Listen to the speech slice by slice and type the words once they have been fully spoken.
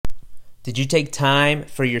Did you take time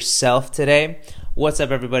for yourself today? What's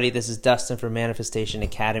up, everybody? This is Dustin from Manifestation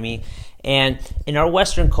Academy. And in our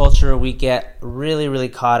Western culture, we get really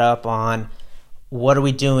caught up on what are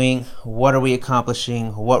we doing? What are we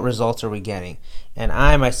accomplishing? What results are we getting? And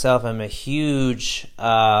I myself am a huge,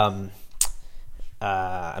 I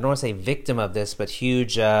don't want to say victim of this, but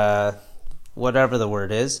huge, whatever the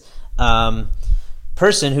word is,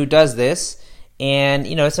 person who does this. And,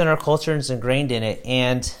 it's in our culture and it's ingrained in it.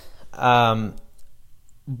 And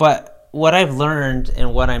but what I've learned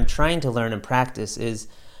and what I'm trying to learn and practice is,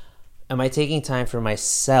 am I taking time for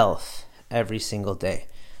myself every single day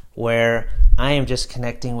where I am just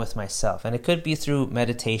connecting with myself? And it could be through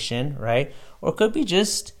meditation, right? Or it could be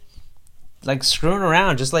just like screwing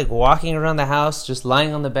around, just like walking around the house, just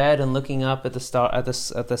lying on the bed and looking up at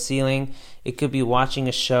the ceiling. It could be watching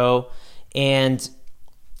a show. And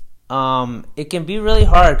it can be really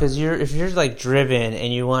hard because if you're like driven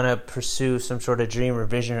and you want to pursue some sort of dream or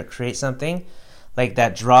vision or create something like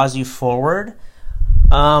that draws you forward.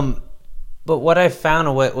 But what I've found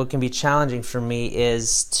and what can be challenging for me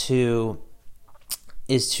is to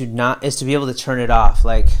be able to turn it off.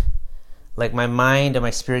 Like my mind and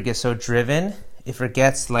my spirit gets so driven, it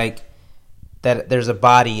forgets like that there's a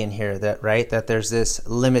body in here, that there's this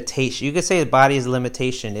limitation. You could say the body is a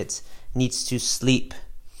limitation. It needs to sleep.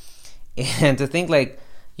 And to think like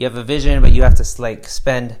you have a vision, but you have to like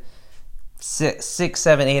spend 6,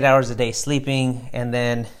 7, 8 hours a day sleeping, and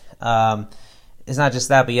then it's not just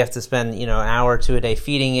that, but you have to spend an hour or two a day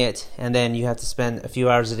feeding it, and then you have to spend a few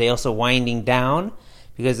hours a day also winding down,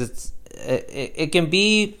 because it can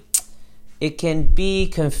be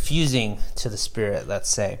confusing to the spirit. Let's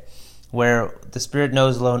say where the spirit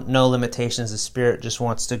knows no limitations, the spirit just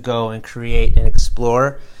wants to go and create and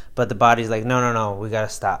explore, but the body's like no, we gotta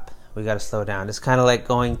stop. We got to slow down. It's kind of like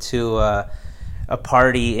going to a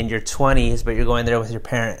party in your 20s, but you're going there with your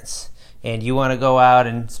parents. And you want to go out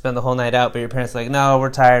and spend the whole night out, but your parents are like, no, we're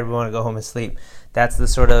tired. We want to go home and sleep. That's the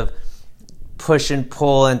sort of push and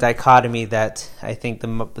pull and dichotomy that I think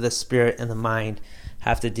the spirit and the mind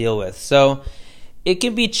have to deal with. So it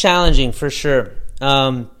can be challenging for sure.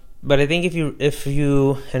 But I think if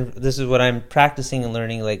you, and this is what I'm practicing and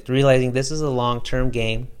learning, like realizing this is a long-term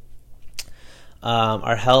game.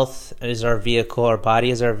 Our health is our vehicle, our body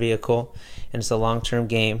is our vehicle, and it's a long-term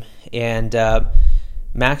game. And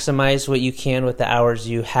maximize what you can with the hours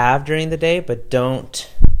you have during the day, but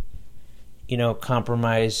don't,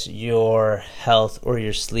 compromise your health or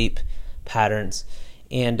your sleep patterns.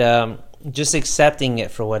 And just accepting it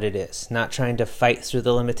for what it is, not trying to fight through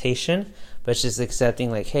the limitation, but just accepting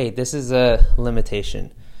like, hey, this is a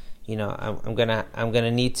limitation. I'm gonna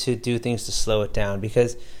need to do things to slow it down,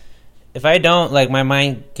 because if I don't, like my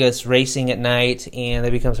mind gets racing at night and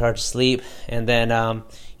it becomes hard to sleep, and then,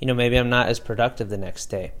 maybe I'm not as productive the next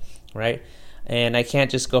day, right? And I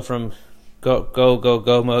can't just go from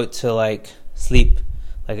go mode to like sleep.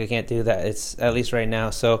 Like I can't do that. It's at least right now.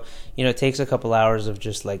 So, it takes a couple hours of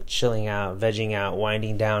just like chilling out, vegging out,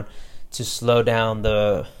 winding down to slow down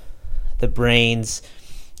the brain's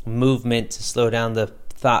movement, to slow down the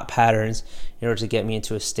thought patterns in order to get me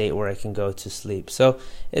into a state where I can go to sleep. So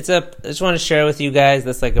I just want to share with you guys,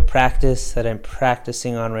 that's like a practice that I'm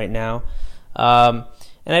practicing on right now. And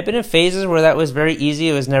I've been in phases where that was very easy.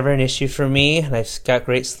 It was never an issue for me, and I've got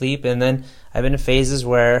great sleep. And then I've been in phases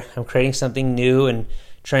where I'm creating something new and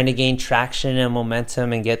trying to gain traction and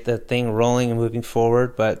momentum and get the thing rolling and moving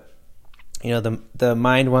forward. But the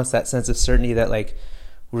mind wants that sense of certainty that like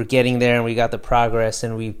we're getting there and we got the progress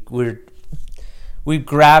and we've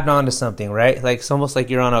grabbed onto something, right? Like it's almost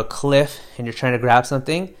like you're on a cliff and you're trying to grab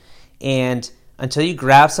something, and until you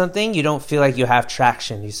grab something, you don't feel like you have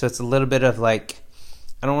traction. So it's a little bit of like,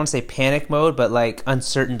 I don't want to say panic mode, but like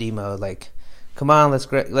uncertainty mode. Like, come on,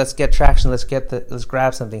 let's get traction. Let's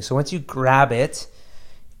grab something. So once you grab it,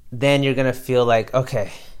 then you're gonna feel like,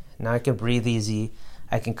 okay, now I can breathe easy.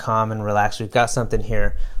 I can calm and relax. We've got something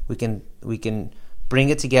here. We can bring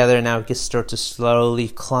it together, and now we can start to slowly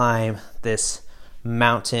climb this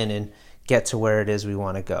mountain and get to where it is we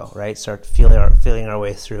want to go, right? Start feeling our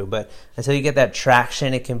way through. But until you get that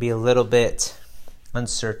traction, it can be a little bit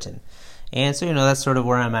uncertain. And so, that's sort of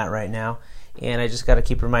where I'm at right now. And I just got to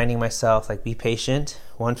keep reminding myself, like, be patient,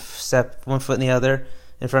 one foot in front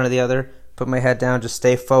of the other, put my head down, just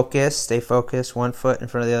stay focused, 1 foot in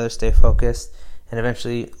front of the other, stay focused, and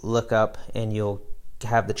eventually look up and you'll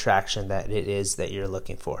have the traction that it is that you're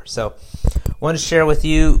looking for. So I want to share with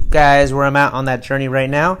you guys where I'm at on that journey right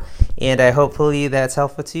now, and hopefully that's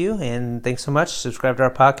helpful to you. And thanks so much. Subscribe to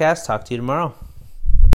our podcast. Talk to you tomorrow.